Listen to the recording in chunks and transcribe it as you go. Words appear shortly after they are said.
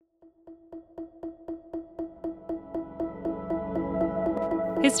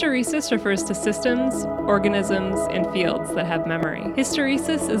Hysteresis refers to systems, organisms, and fields that have memory.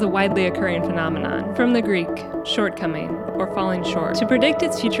 Hysteresis is a widely occurring phenomenon, from the Greek, shortcoming, or falling short. To predict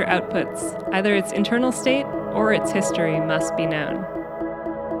its future outputs, either its internal state or its history must be known.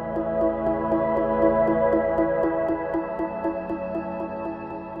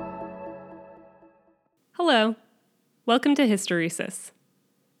 Hello, welcome to Hysteresis.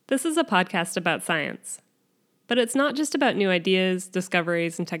 This is a podcast about science. But it's not just about new ideas,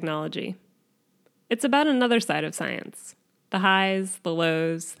 discoveries, and technology. It's about another side of science. The highs, the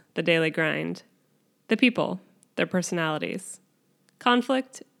lows, the daily grind. The people, their personalities.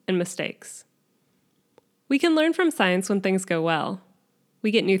 Conflict, and mistakes. We can learn from science when things go well.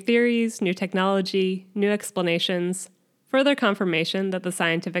 We get new theories, new technology, new explanations, further confirmation that the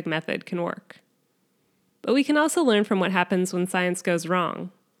scientific method can work. But we can also learn from what happens when science goes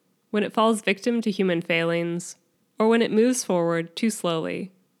wrong, when it falls victim to human failings, or when it moves forward too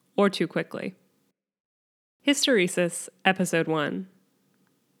slowly or too quickly. Hysteresis, Episode 1.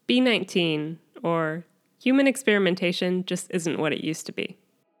 B-19, or Human Experimentation Just Isn't What It Used to Be.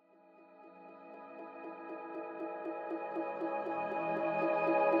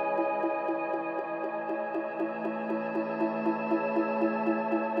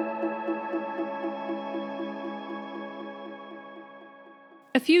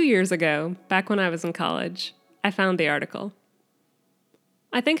 A few years ago, back when I was in college, I found the article.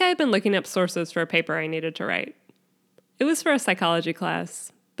 I think I had been looking up sources for a paper I needed to write. It was for a psychology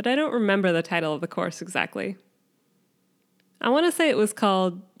class, but I don't remember the title of the course exactly. I want to say it was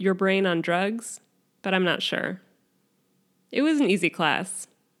called Your Brain on Drugs, but I'm not sure. It was an easy class.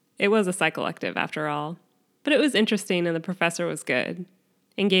 It was a psych elective, after all, but it was interesting and the professor was good.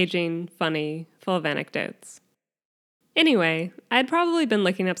 Engaging, funny, full of anecdotes. Anyway, I'd probably been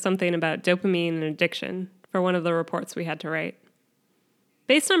looking up something about dopamine and addiction for one of the reports we had to write.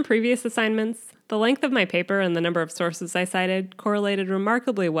 Based on previous assignments, the length of my paper and the number of sources I cited correlated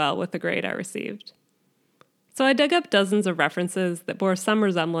remarkably well with the grade I received. So I dug up dozens of references that bore some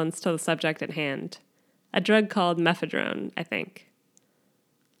resemblance to the subject at hand, a drug called mephedrone, I think.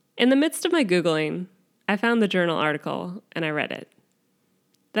 In the midst of my Googling, I found the journal article and I read it.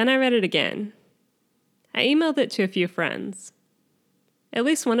 Then I read it again. I emailed it to a few friends. At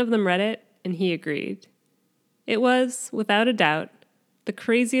least one of them read it, and he agreed. It was, without a doubt, the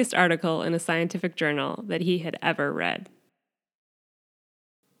craziest article in a scientific journal that he had ever read.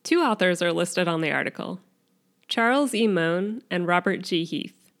 Two authors are listed on the article, Charles E. Mohn and Robert G.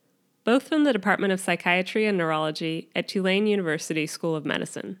 Heath, both from the Department of Psychiatry and Neurology at Tulane University School of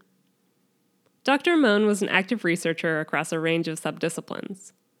Medicine. Dr. Mohn was an active researcher across a range of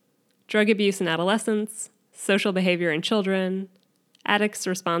subdisciplines: drug abuse in adolescents, social behavior in children, addicts'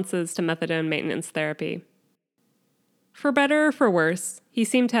 responses to methadone maintenance therapy. For better or for worse, he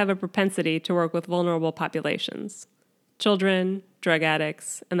seemed to have a propensity to work with vulnerable populations: children, drug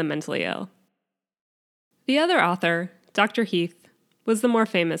addicts, and the mentally ill. The other author, Dr. Heath, was the more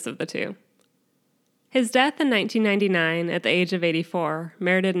famous of the two. His death in 1999 at the age of 84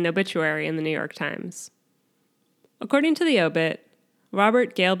 merited an obituary in the New York Times. According to the obit,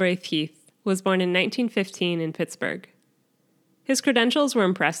 Robert Galbraith Heath was born in 1915 in Pittsburgh. His credentials were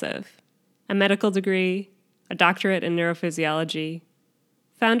impressive: a medical degree, a doctorate in neurophysiology,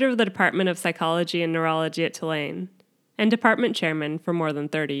 founder of the Department of Psychology and Neurology at Tulane, and department chairman for more than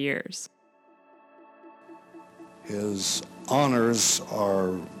 30 years. His honors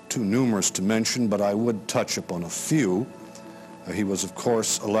are too numerous to mention, but I would touch upon a few. He was, of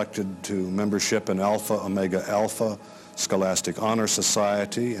course, elected to membership in Alpha Omega Alpha Scholastic Honor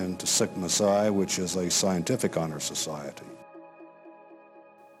Society and to Sigma Psi, which is a scientific honor society.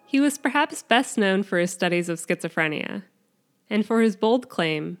 He was perhaps best known for his studies of schizophrenia, and for his bold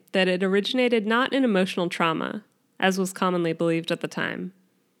claim that it originated not in emotional trauma, as was commonly believed at the time,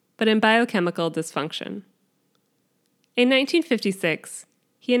 but in biochemical dysfunction. In 1956,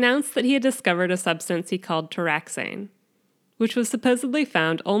 he announced that he had discovered a substance he called taraxane, which was supposedly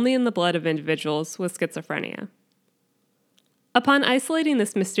found only in the blood of individuals with schizophrenia. Upon isolating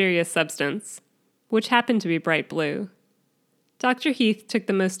this mysterious substance, which happened to be bright blue, Dr. Heath took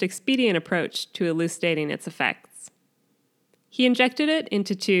the most expedient approach to elucidating its effects. He injected it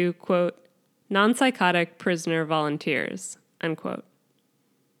into two, quote, non-psychotic prisoner volunteers, unquote.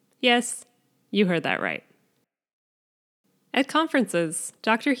 Yes, you heard that right. At conferences,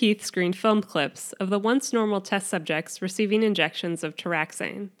 Dr. Heath screened film clips of the once normal test subjects receiving injections of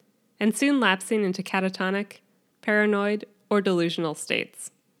taraxane and soon lapsing into catatonic, paranoid, or delusional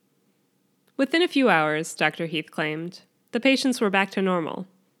states. Within a few hours, Dr. Heath claimed, the patients were back to normal,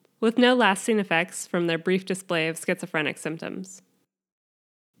 with no lasting effects from their brief display of schizophrenic symptoms.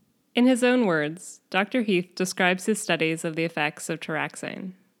 In his own words, Dr. Heath describes his studies of the effects of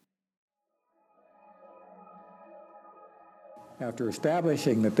taraxane. After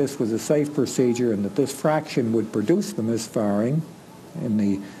establishing that this was a safe procedure and that this fraction would produce the misfiring in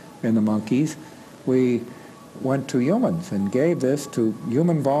the monkeys, we went to humans and gave this to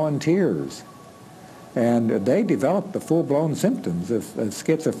human volunteers. And they developed the full-blown symptoms of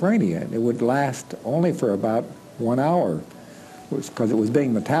schizophrenia. And it would last only for about 1 hour because it was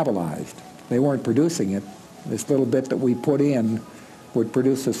being metabolized. They weren't producing it. This little bit that we put in would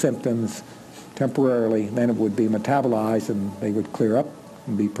produce the symptoms temporarily, then it would be metabolized and they would clear up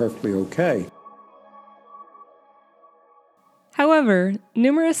and be perfectly okay. However,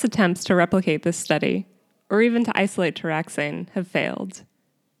 numerous attempts to replicate this study, or even to isolate taraxane, have failed,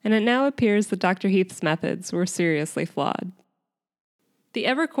 and it now appears that Dr. Heath's methods were seriously flawed. The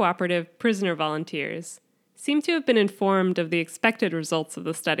ever-cooperative prisoner volunteers seem to have been informed of the expected results of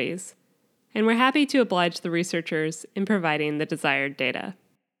the studies, and were happy to oblige the researchers in providing the desired data.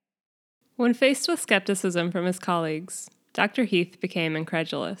 When faced with skepticism from his colleagues, Dr. Heath became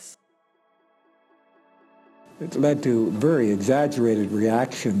incredulous. It led to very exaggerated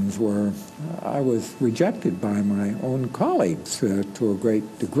reactions where I was rejected by my own colleagues to a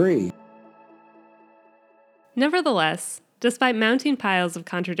great degree. Nevertheless, despite mounting piles of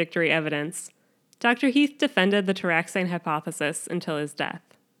contradictory evidence, Dr. Heath defended the taraxane hypothesis until his death.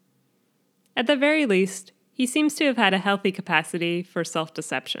 At the very least, he seems to have had a healthy capacity for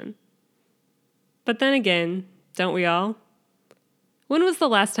self-deception. But then again, don't we all? When was the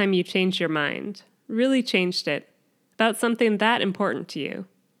last time you changed your mind, really changed it, about something that important to you?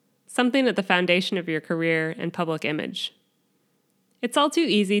 Something at the foundation of your career and public image? It's all too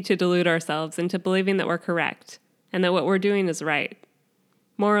easy to delude ourselves into believing that we're correct and that what we're doing is right,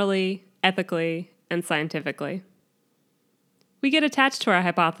 morally, ethically, and scientifically. We get attached to our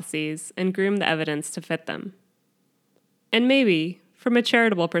hypotheses and groom the evidence to fit them. And maybe, from a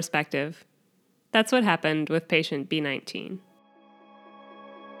charitable perspective, that's what happened with patient B-19.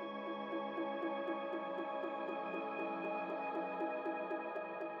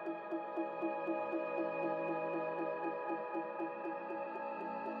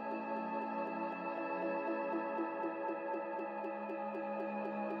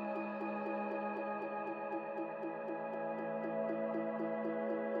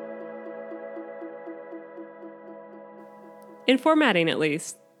 In formatting, at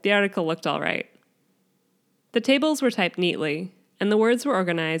least, the article looked all right. The tables were typed neatly, and the words were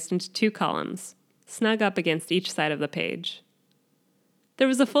organized into 2 columns, snug up against each side of the page. There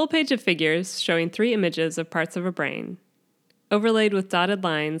was a full page of figures showing 3 images of parts of a brain, overlaid with dotted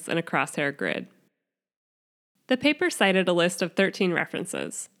lines and a crosshair grid. The paper cited a list of 13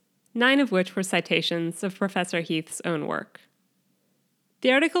 references, 9 of which were citations of Professor Heath's own work.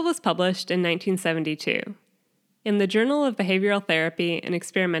 The article was published in 1972 in the Journal of Behavioral Therapy and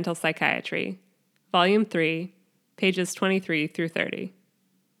Experimental Psychiatry, Volume 3, pages 23 through 30.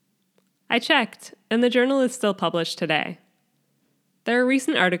 I checked, and the journal is still published today. There are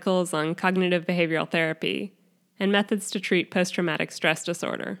recent articles on cognitive behavioral therapy and methods to treat post-traumatic stress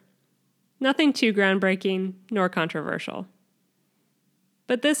disorder. Nothing too groundbreaking nor controversial.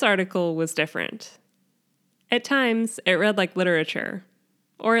 But this article was different. At times, it read like literature,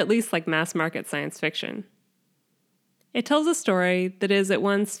 or at least like mass-market science fiction. It tells a story that is at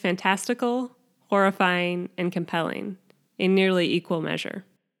once fantastical, horrifying, and compelling, in nearly equal measure.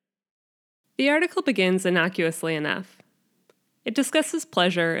 The article begins innocuously enough. It discusses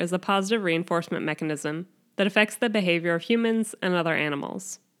pleasure as a positive reinforcement mechanism that affects the behavior of humans and other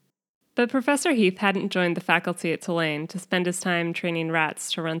animals. But Professor Heath hadn't joined the faculty at Tulane to spend his time training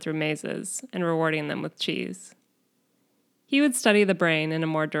rats to run through mazes and rewarding them with cheese. He would study the brain in a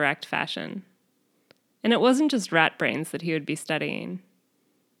more direct fashion. And it wasn't just rat brains that he would be studying.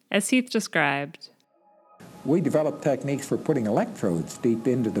 As Heath described, we developed techniques for putting electrodes deep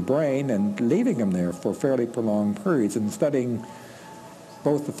into the brain and leaving them there for fairly prolonged periods and studying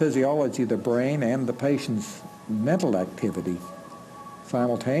both the physiology of the brain and the patient's mental activity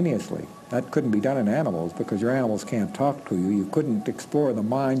simultaneously. That couldn't be done in animals because your animals can't talk to you. You couldn't explore the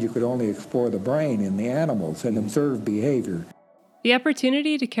mind, you could only explore the brain in the animals and observe behavior. The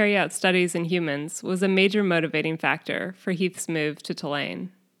opportunity to carry out studies in humans was a major motivating factor for Heath's move to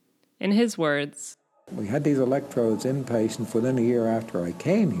Tulane. In his words, we had these electrodes in patients within a year after I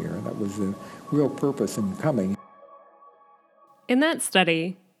came here. That was the real purpose in coming. In that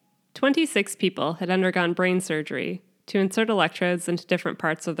study, 26 people had undergone brain surgery to insert electrodes into different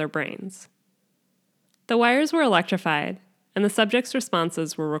parts of their brains. The wires were electrified, and the subjects'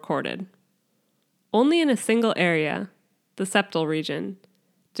 responses were recorded. Only in a single area, the septal region,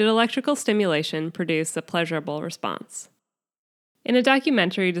 did electrical stimulation produce a pleasurable response? In a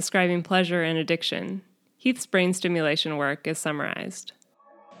documentary describing pleasure and addiction, Heath's brain stimulation work is summarized.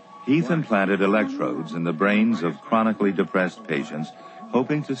 Heath implanted electrodes in the brains of chronically depressed patients,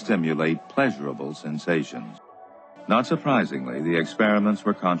 hoping to stimulate pleasurable sensations. Not surprisingly, the experiments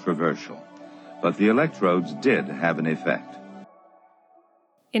were controversial, but the electrodes did have an effect.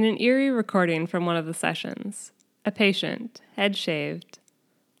 In an eerie recording from one of the sessions, a patient, head shaved,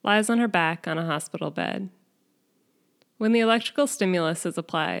 lies on her back on a hospital bed. When the electrical stimulus is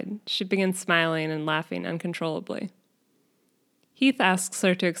applied, she begins smiling and laughing uncontrollably. Heath asks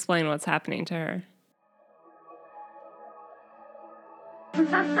her to explain what's happening to her.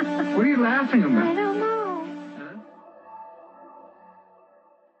 What are you laughing about? I don't know.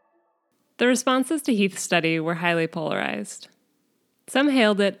 The responses to Heath's study were highly polarized. Some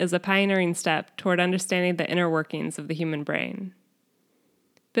hailed it as a pioneering step toward understanding the inner workings of the human brain.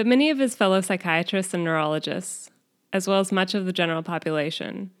 But many of his fellow psychiatrists and neurologists, as well as much of the general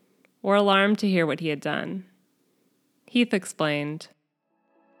population, were alarmed to hear what he had done. Heath explained,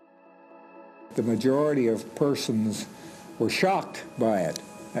 The majority of persons were shocked by it,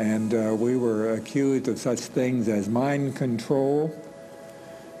 and we were accused of such things as mind control.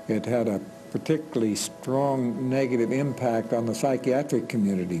 It had a particularly strong negative impact on the psychiatric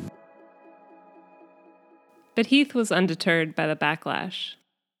community. But Heath was undeterred by the backlash.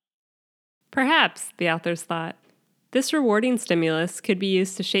 Perhaps, the authors thought, this rewarding stimulus could be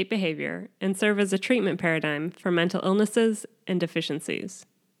used to shape behavior and serve as a treatment paradigm for mental illnesses and deficiencies.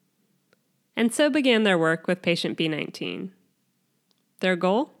 And so began their work with patient B-19. Their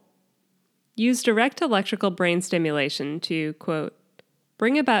goal? Use direct electrical brain stimulation to, quote,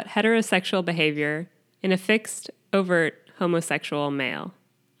 bring about heterosexual behavior in a fixed, overt homosexual male,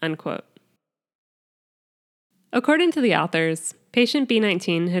 unquote. According to the authors, patient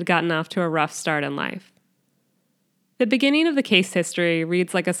B-19 had gotten off to a rough start in life. The beginning of the case history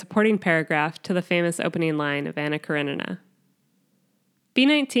reads like a supporting paragraph to the famous opening line of Anna Karenina.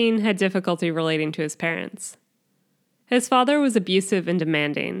 B-19 had difficulty relating to his parents. His father was abusive and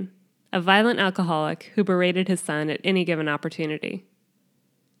demanding, a violent alcoholic who berated his son at any given opportunity.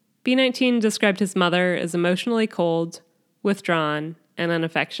 B-19 described his mother as emotionally cold, withdrawn, and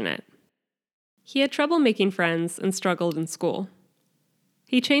unaffectionate. He had trouble making friends and struggled in school.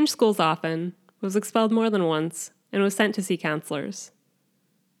 He changed schools often, was expelled more than once, and was sent to see counselors.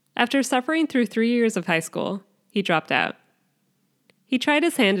 After suffering through 3 years of high school, he dropped out. He tried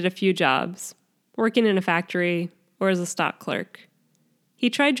his hand at a few jobs, working in a factory or as a stock clerk. He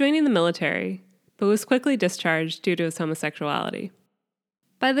tried joining the military, but was quickly discharged due to his homosexuality.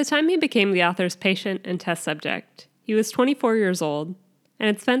 By the time he became the author's patient and test subject, he was 24 years old and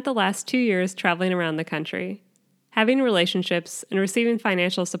had spent the last 2 years traveling around the country, having relationships and receiving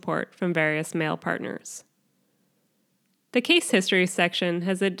financial support from various male partners. The case history section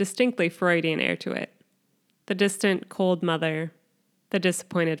has a distinctly Freudian air to it. The distant, cold mother, the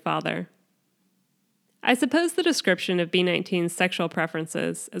disappointed father. I suppose the description of B-19's sexual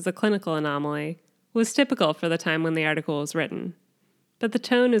preferences as a clinical anomaly was typical for the time when the article was written, but the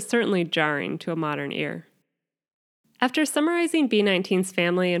tone is certainly jarring to a modern ear. After summarizing B-19's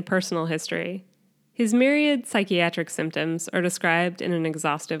family and personal history, his myriad psychiatric symptoms are described in an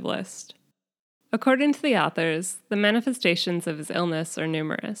exhaustive list. According to the authors, the manifestations of his illness are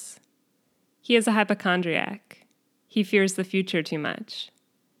numerous. He is a hypochondriac. He fears the future too much.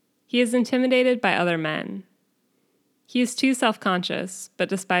 He is intimidated by other men. He is too self-conscious, but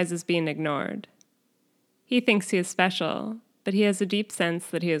despises being ignored. He thinks he is special, but he has a deep sense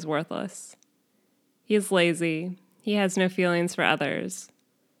that he is worthless. He is lazy. He has no feelings for others.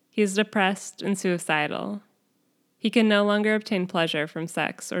 He is depressed and suicidal. He can no longer obtain pleasure from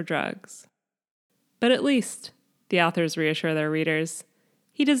sex or drugs. But at least, the authors reassure their readers,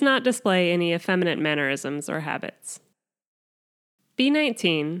 he does not display any effeminate mannerisms or habits.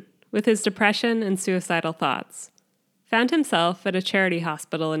 B-19, with his depression and suicidal thoughts, found himself at a charity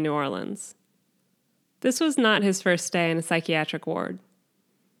hospital in New Orleans. This was not his first stay in a psychiatric ward.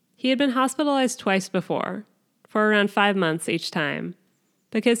 He had been hospitalized twice before, for around 5 months each time,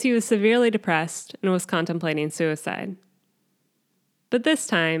 because he was severely depressed and was contemplating suicide. But this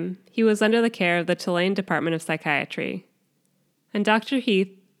time, he was under the care of the Tulane Department of Psychiatry, and Dr.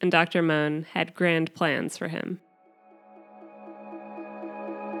 Heath and Dr. Moan had grand plans for him.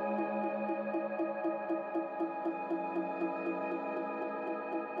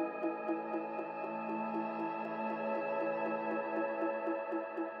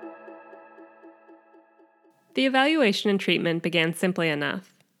 The evaluation and treatment began simply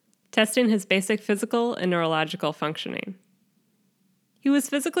enough, testing his basic physical and neurological functioning. He was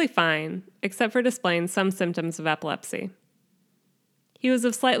physically fine, except for displaying some symptoms of epilepsy. He was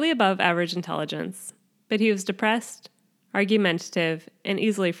of slightly above average intelligence, but he was depressed, argumentative, and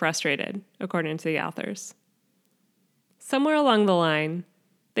easily frustrated, according to the authors. Somewhere along the line,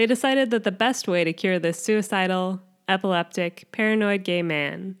 they decided that the best way to cure this suicidal, epileptic, paranoid gay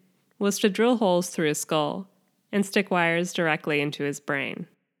man was to drill holes through his skull and stick wires directly into his brain.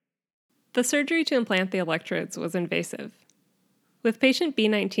 The surgery to implant the electrodes was invasive. With patient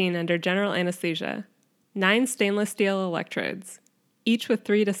B-19 under general anesthesia, 9 stainless steel electrodes, each with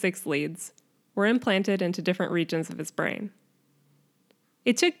 3 to 6 leads, were implanted into different regions of his brain.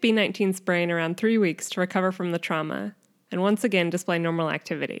 It took B-19's brain around 3 weeks to recover from the trauma and once again display normal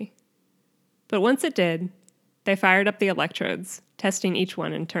activity. But once it did, they fired up the electrodes, testing each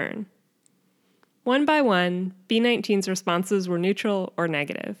one in turn. One by one, B-19's responses were neutral or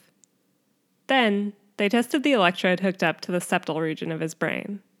negative. Then, they tested the electrode hooked up to the septal region of his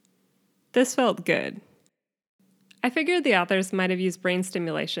brain. This felt good. I figured the authors might have used brain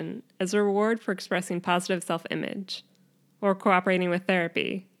stimulation as a reward for expressing positive self-image, or cooperating with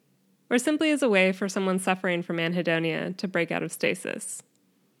therapy, or simply as a way for someone suffering from anhedonia to break out of stasis.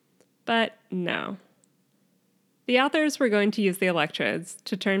 But no. The authors were going to use the electrodes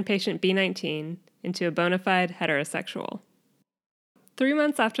to turn patient B-19 into a bona fide heterosexual. 3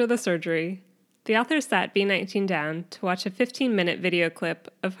 months after the surgery, the authors sat B-19 down to watch a 15-minute video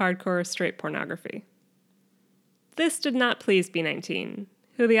clip of hardcore straight pornography. This did not please B-19,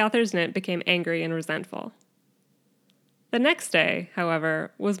 who the authors note became angry and resentful. The next day,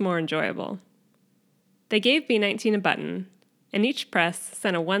 however, was more enjoyable. They gave B-19 a button, and each press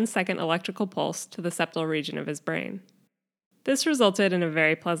sent a 1-second electrical pulse to the septal region of his brain. This resulted in a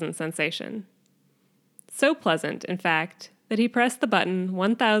very pleasant sensation. So pleasant, in fact, that he pressed the button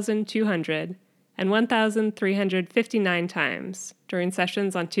 1,200 and 1,359 times during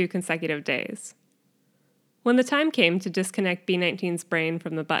sessions on 2 consecutive days. When the time came to disconnect B-19's brain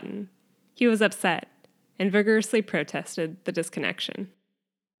from the button, he was upset and vigorously protested the disconnection.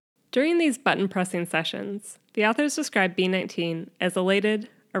 During these button-pressing sessions, the authors described B-19 as elated,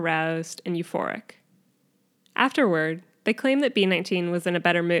 aroused, and euphoric. Afterward, they claimed that B-19 was in a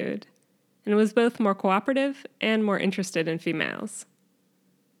better mood, and was both more cooperative and more interested in females.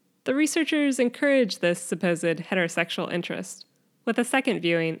 The researchers encouraged this supposed heterosexual interest with a second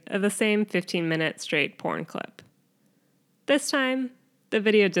viewing of the same 15-minute straight porn clip. This time, the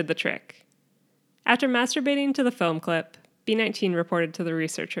video did the trick. After masturbating to the film clip, B-19 reported to the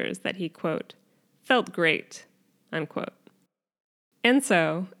researchers that he, quote, felt great, unquote. And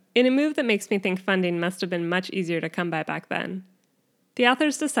so, in a move that makes me think funding must have been much easier to come by back then, the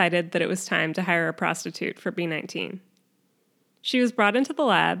authors decided that it was time to hire a prostitute for B-19. She was brought into the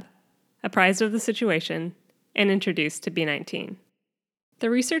lab, apprised of the situation, and introduced to B-19. The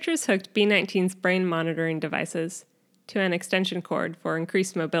researchers hooked B-19's brain monitoring devices to an extension cord for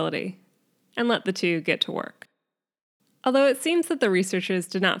increased mobility, and let the two get to work. Although it seems that the researchers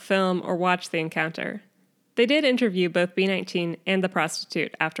did not film or watch the encounter, they did interview both B-19 and the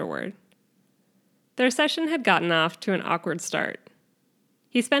prostitute afterward. Their session had gotten off to an awkward start.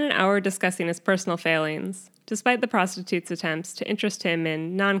 He spent an hour discussing his personal failings, despite the prostitute's attempts to interest him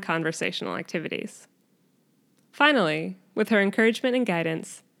in non-conversational activities. Finally, with her encouragement and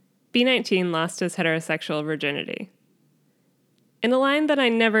guidance, B-19 lost his heterosexual virginity. In a line that I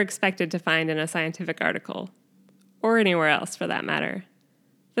never expected to find in a scientific article, or anywhere else for that matter,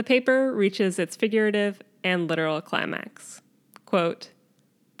 the paper reaches its figurative and literal climax. Quote,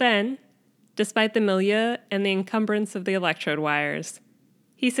 then, despite the milieu and the encumbrance of the electrode wires,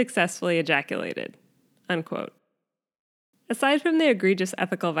 he successfully ejaculated, unquote. Aside from the egregious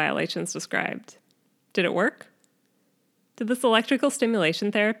ethical violations described, did it work? Did this electrical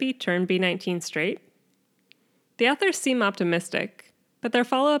stimulation therapy turn B-19 straight? The authors seem optimistic, but their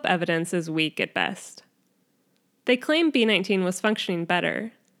follow-up evidence is weak at best. They claim B-19 was functioning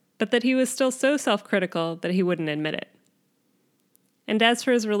better, but that he was still so self-critical that he wouldn't admit it. And as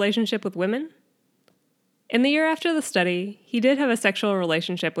for his relationship with women? In the year after the study, he did have a sexual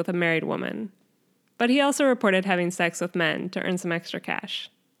relationship with a married woman, but he also reported having sex with men to earn some extra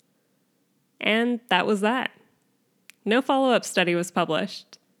cash. And that was that. No follow-up study was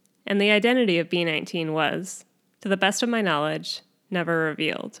published, and the identity of B-19 was, to the best of my knowledge, never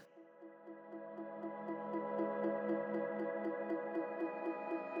revealed.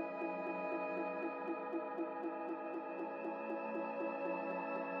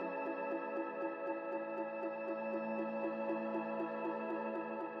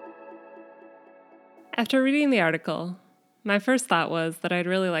 After reading the article, my first thought was that I'd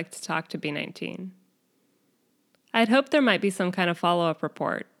really like to talk to B-19. I'd hoped there might be some kind of follow-up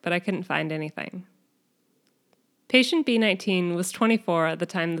report, but I couldn't find anything. Patient B-19 was 24 at the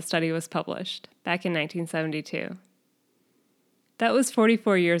time the study was published, back in 1972. That was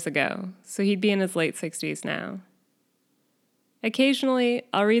 44 years ago, so he'd be in his late 60s now. Occasionally,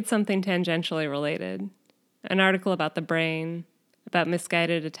 I'll read something tangentially related, an article about the brain, about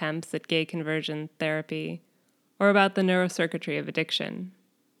misguided attempts at gay conversion therapy, or about the neurocircuitry of addiction.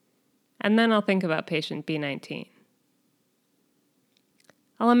 And then I'll think about patient B-19.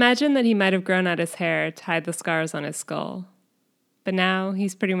 I'll imagine that he might have grown out his hair to hide the scars on his skull, but now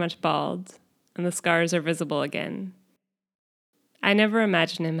he's pretty much bald, and the scars are visible again. I never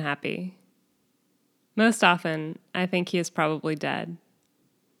imagine him happy. Most often, I think he is probably dead.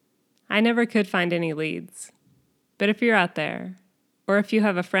 I never could find any leads, but if you're out there, or if you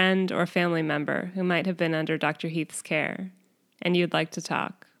have a friend or family member who might have been under Dr. Heath's care, and you'd like to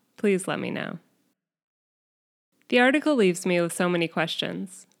talk, please let me know. The article leaves me with so many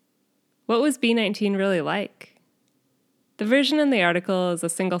questions. What was B-19 really like? The version in the article is a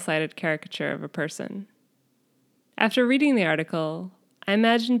single-sided caricature of a person. After reading the article, I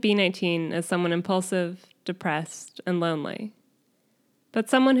imagined B-19 as someone impulsive, depressed, and lonely, but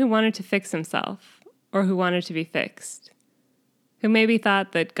someone who wanted to fix himself, or who wanted to be fixed, who maybe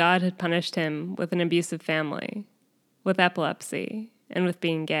thought that God had punished him with an abusive family, with epilepsy, and with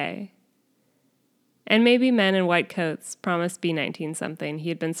being gay. And maybe men in white coats promised B-19 something he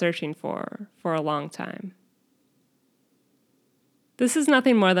had been searching for a long time. This is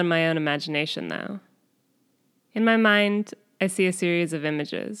nothing more than my own imagination, though. In my mind, I see a series of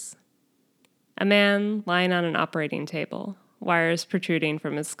images. A man lying on an operating table, wires protruding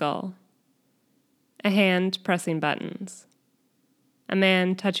from his skull. A hand pressing buttons. A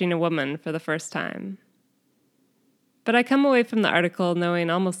man touching a woman for the first time. But I come away from the article knowing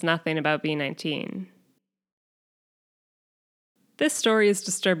almost nothing about B-19. This story is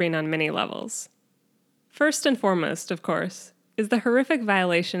disturbing on many levels. First and foremost, of course, is the horrific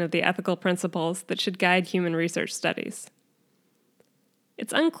violation of the ethical principles that should guide human research studies.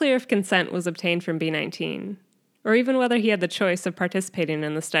 It's unclear if consent was obtained from B-19, or even whether he had the choice of participating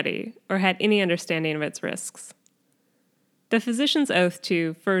in the study or had any understanding of its risks. The physician's oath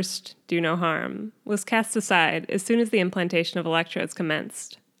to, first, do no harm, was cast aside as soon as the implantation of electrodes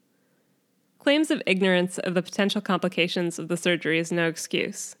commenced. Claims of ignorance of the potential complications of the surgery is no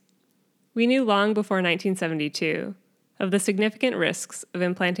excuse. We knew long before 1972 of the significant risks of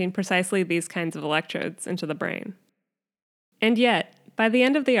implanting precisely these kinds of electrodes into the brain. And yet, by the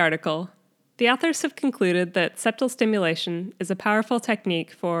end of the article, the authors have concluded that septal stimulation is a powerful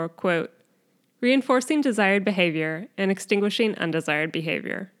technique for, quote, reinforcing desired behavior and extinguishing undesired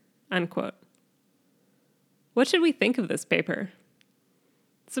behavior, unquote. What should we think of this paper?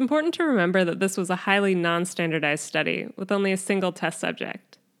 It's important to remember that this was a highly non-standardized study with only a single test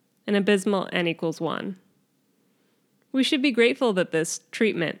subject, an abysmal n=1. We should be grateful that this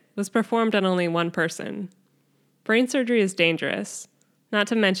treatment was performed on only one person. Brain surgery is dangerous, not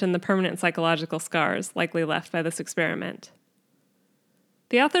to mention the permanent psychological scars likely left by this experiment.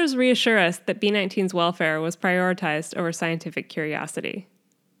 The authors reassure us that B-19's welfare was prioritized over scientific curiosity.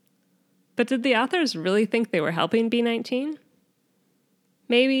 But did the authors really think they were helping B-19?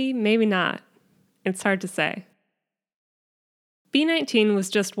 Maybe, maybe not. It's hard to say. B-19 was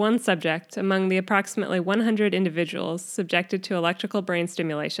just one subject among the approximately 100 individuals subjected to electrical brain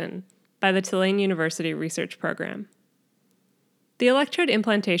stimulation by the Tulane University Research Program. The electrode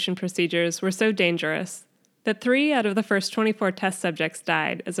implantation procedures were so dangerous that 3 out of the first 24 test subjects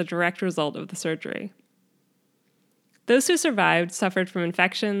died as a direct result of the surgery. Those who survived suffered from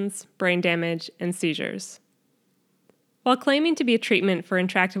infections, brain damage, and seizures. While claiming to be a treatment for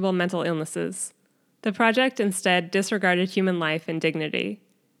intractable mental illnesses, the project instead disregarded human life and dignity,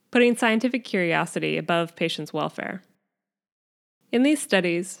 putting scientific curiosity above patients' welfare. In these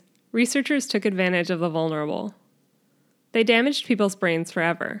studies, researchers took advantage of the vulnerable. They damaged people's brains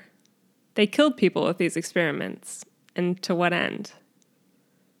forever. They killed people with these experiments, and to what end?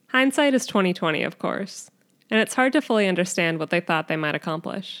 Hindsight is 20/20, of course, and it's hard to fully understand what they thought they might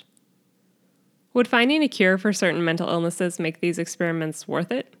accomplish. Would finding a cure for certain mental illnesses make these experiments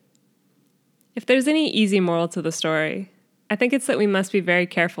worth it? If there's any easy moral to the story, I think it's that we must be very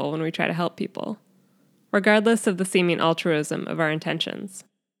careful when we try to help people, regardless of the seeming altruism of our intentions.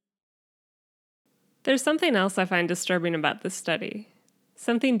 There's something else I find disturbing about this study,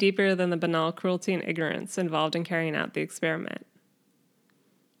 something deeper than the banal cruelty and ignorance involved in carrying out the experiment.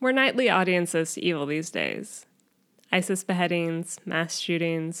 We're nightly audiences to evil these days. ISIS beheadings, mass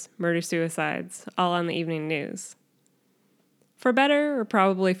shootings, murder-suicides, all on the evening news. For better or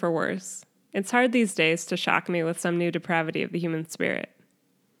probably for worse, it's hard these days to shock me with some new depravity of the human spirit.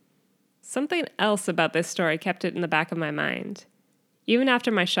 Something else about this story kept it in the back of my mind, even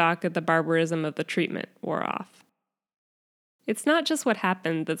after my shock at the barbarism of the treatment wore off. It's not just what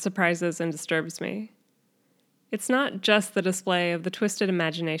happened that surprises and disturbs me. It's not just the display of the twisted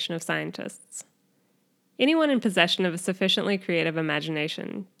imagination of scientists. Anyone in possession of a sufficiently creative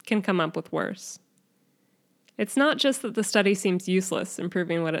imagination can come up with worse. It's not just that the study seems useless in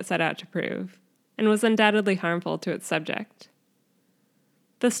proving what it set out to prove, and was undoubtedly harmful to its subject.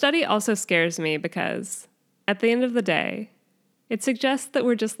 The study also scares me because, at the end of the day, it suggests that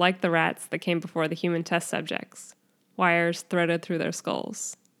we're just like the rats that came before the human test subjects, wires threaded through their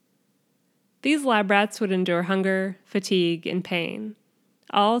skulls. These lab rats would endure hunger, fatigue, and pain,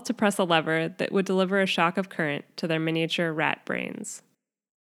 all to press a lever that would deliver a shock of current to their miniature rat brains.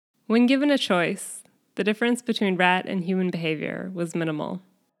 When given a choice, the difference between rat and human behavior was minimal.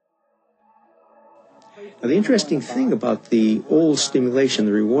 Now, the interesting thing about the old stimulation,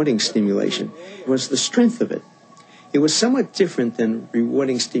 the rewarding stimulation, was the strength of it. It was somewhat different than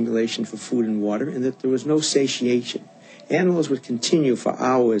rewarding stimulation for food and water in that there was no satiation. Animals would continue for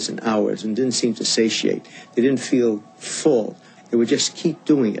hours and hours and didn't seem to satiate. They didn't feel full. They would just keep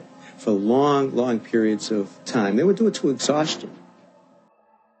doing it for long, long periods of time. They would do it to exhaustion.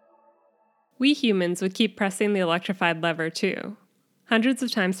 We humans would keep pressing the electrified lever too, hundreds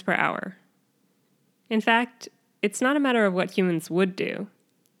of times per hour. In fact, it's not a matter of what humans would do.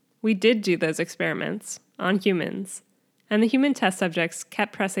 We did do those experiments on humans, and the human test subjects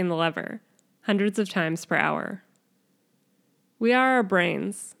kept pressing the lever hundreds of times per hour. We are our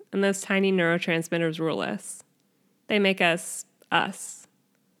brains, and those tiny neurotransmitters rule us. They make us, us.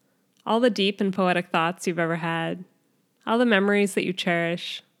 All the deep and poetic thoughts you've ever had, all the memories that you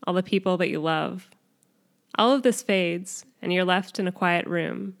cherish, all the people that you love. All of this fades, and you're left in a quiet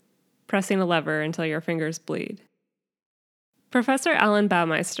room, pressing a lever until your fingers bleed. Professor Alan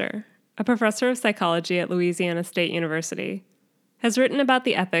Baumeister, a professor of psychology at Louisiana State University, has written about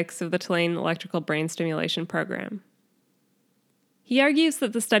the ethics of the Tulane electrical brain stimulation program. He argues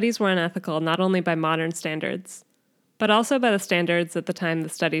that the studies were unethical not only by modern standards, but also by the standards at the time the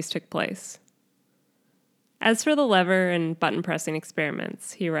studies took place. As for the lever and button-pressing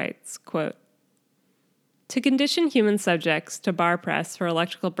experiments, he writes, quote, "To condition human subjects to bar press for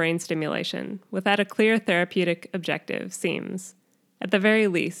electrical brain stimulation without a clear therapeutic objective seems, at the very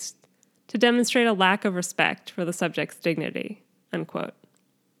least, to demonstrate a lack of respect for the subject's dignity," unquote.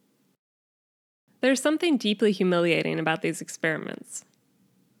 There's something deeply humiliating about these experiments.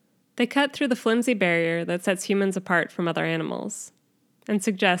 They cut through the flimsy barrier that sets humans apart from other animals, and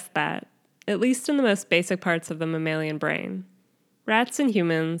suggest that, at least in the most basic parts of the mammalian brain, rats and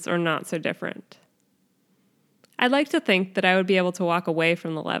humans are not so different. I'd like to think that I would be able to walk away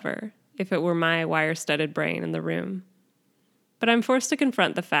from the lever if it were my wire-studded brain in the room. But I'm forced to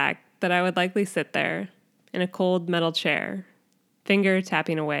confront the fact that I would likely sit there, in a cold metal chair, finger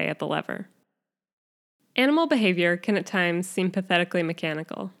tapping away at the lever. Animal behavior can at times seem pathetically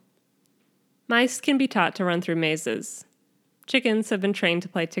mechanical. Mice can be taught to run through mazes. Chickens have been trained to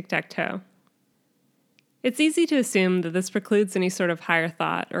play tic-tac-toe. It's easy to assume that this precludes any sort of higher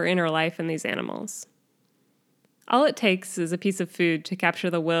thought or inner life in these animals. All it takes is a piece of food to capture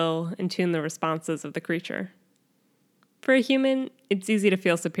the will and tune the responses of the creature. For a human, it's easy to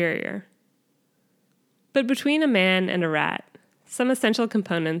feel superior. But between a man and a rat, some essential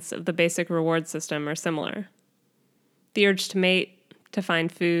components of the basic reward system are similar. The urge to mate, to find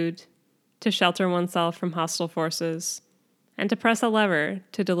food, to shelter oneself from hostile forces, and to press a lever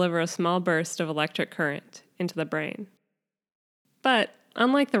to deliver a small burst of electric current into the brain. But,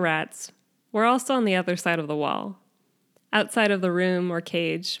 unlike the rats, we're also on the other side of the wall, outside of the room or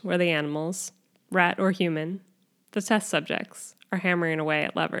cage where the animals, rat or human, the test subjects, are hammering away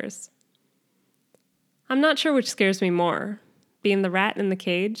at levers. I'm not sure which scares me more, being the rat in the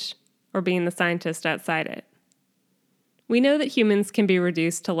cage or being the scientist outside it. We know that humans can be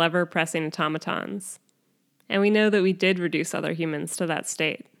reduced to lever-pressing automatons, and we know that we did reduce other humans to that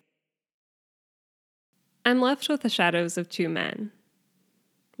state. I'm left with the shadows of two men.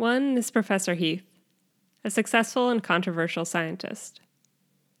 One is Professor Heath, a successful and controversial scientist.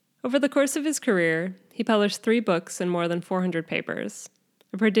 Over the course of his career, he published 3 books and more than 400 papers,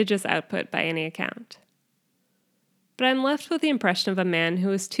 a prodigious output by any account. But I'm left with the impression of a man who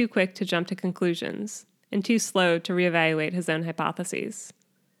was too quick to jump to conclusions and too slow to reevaluate his own hypotheses.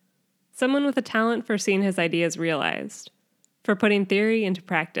 Someone with a talent for seeing his ideas realized, for putting theory into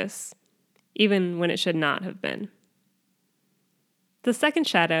practice, even when it should not have been. The second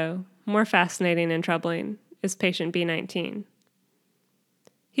shadow, more fascinating and troubling, is patient B-19.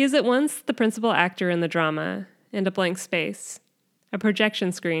 He is at once the principal actor in the drama and a blank space, a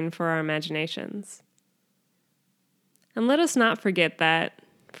projection screen for our imaginations. And let us not forget that,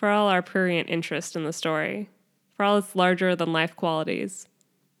 for all our prurient interest in the story, for all its larger-than-life qualities,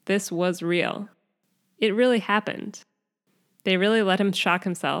 this was real. It really happened. They really let him shock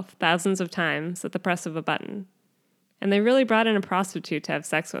himself thousands of times at the press of a button, and they really brought in a prostitute to have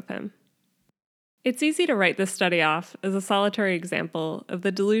sex with him. It's easy to write this study off as a solitary example of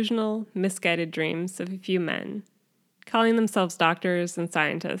the delusional, misguided dreams of a few men, calling themselves doctors and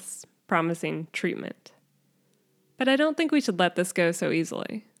scientists, promising treatment. But I don't think we should let this go so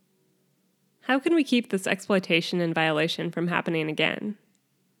easily. How can we keep this exploitation and violation from happening again?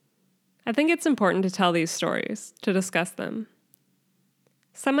 I think it's important to tell these stories, to discuss them.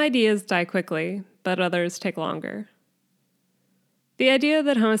 Some ideas die quickly, but others take longer. The idea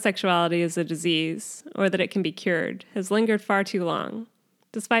that homosexuality is a disease, or that it can be cured, has lingered far too long,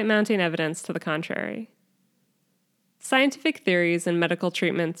 despite mounting evidence to the contrary. Scientific theories and medical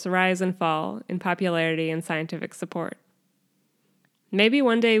treatments rise and fall in popularity and scientific support. Maybe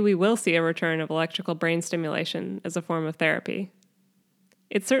one day we will see a return of electrical brain stimulation as a form of therapy.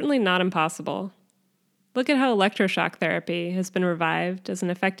 It's certainly not impossible. Look at how electroshock therapy has been revived as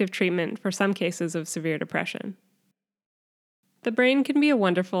an effective treatment for some cases of severe depression. The brain can be a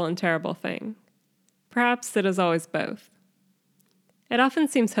wonderful and terrible thing. Perhaps it is always both. It often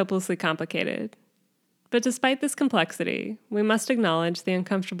seems hopelessly complicated, but despite this complexity, we must acknowledge the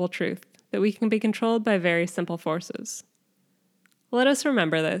uncomfortable truth that we can be controlled by very simple forces. Let us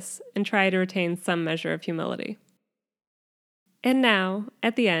remember this and try to retain some measure of humility. And now,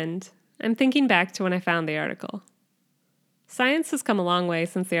 at the end, I'm thinking back to when I found the article. Science has come a long way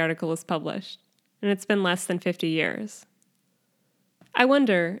since the article was published, and it's been less than 50 years. I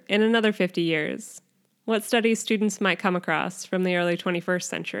wonder, in another 50 years, what studies students might come across from the early 21st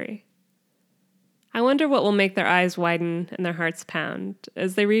century. I wonder what will make their eyes widen and their hearts pound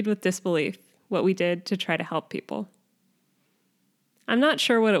as they read with disbelief what we did to try to help people. I'm not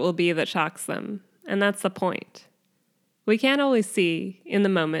sure what it will be that shocks them, and that's the point. We can't always see, in the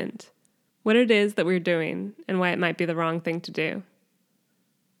moment, what it is that we're doing and why it might be the wrong thing to do.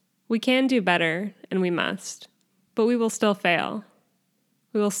 We can do better, and we must, but we will still fail.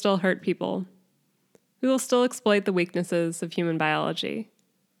 We will still hurt people. We will still exploit the weaknesses of human biology.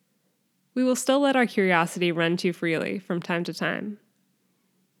 We will still let our curiosity run too freely from time to time.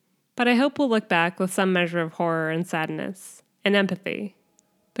 But I hope we'll look back with some measure of horror and sadness, and empathy,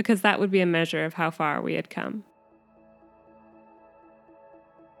 because that would be a measure of how far we had come.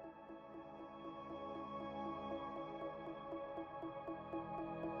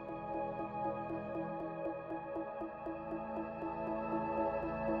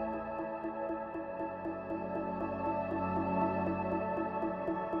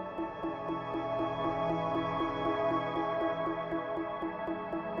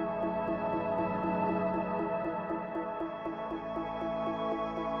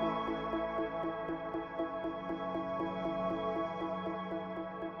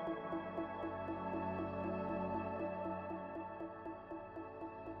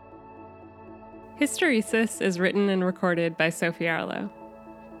 Hysteresis is written and recorded by Sophie Arlo.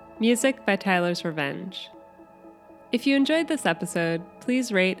 Music by Tyler's Revenge. If you enjoyed this episode,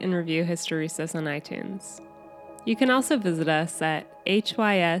 please rate and review Hysteresis on iTunes. You can also visit us at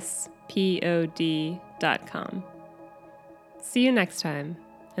hyspod.com. See you next time,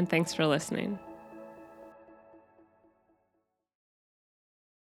 and thanks for listening.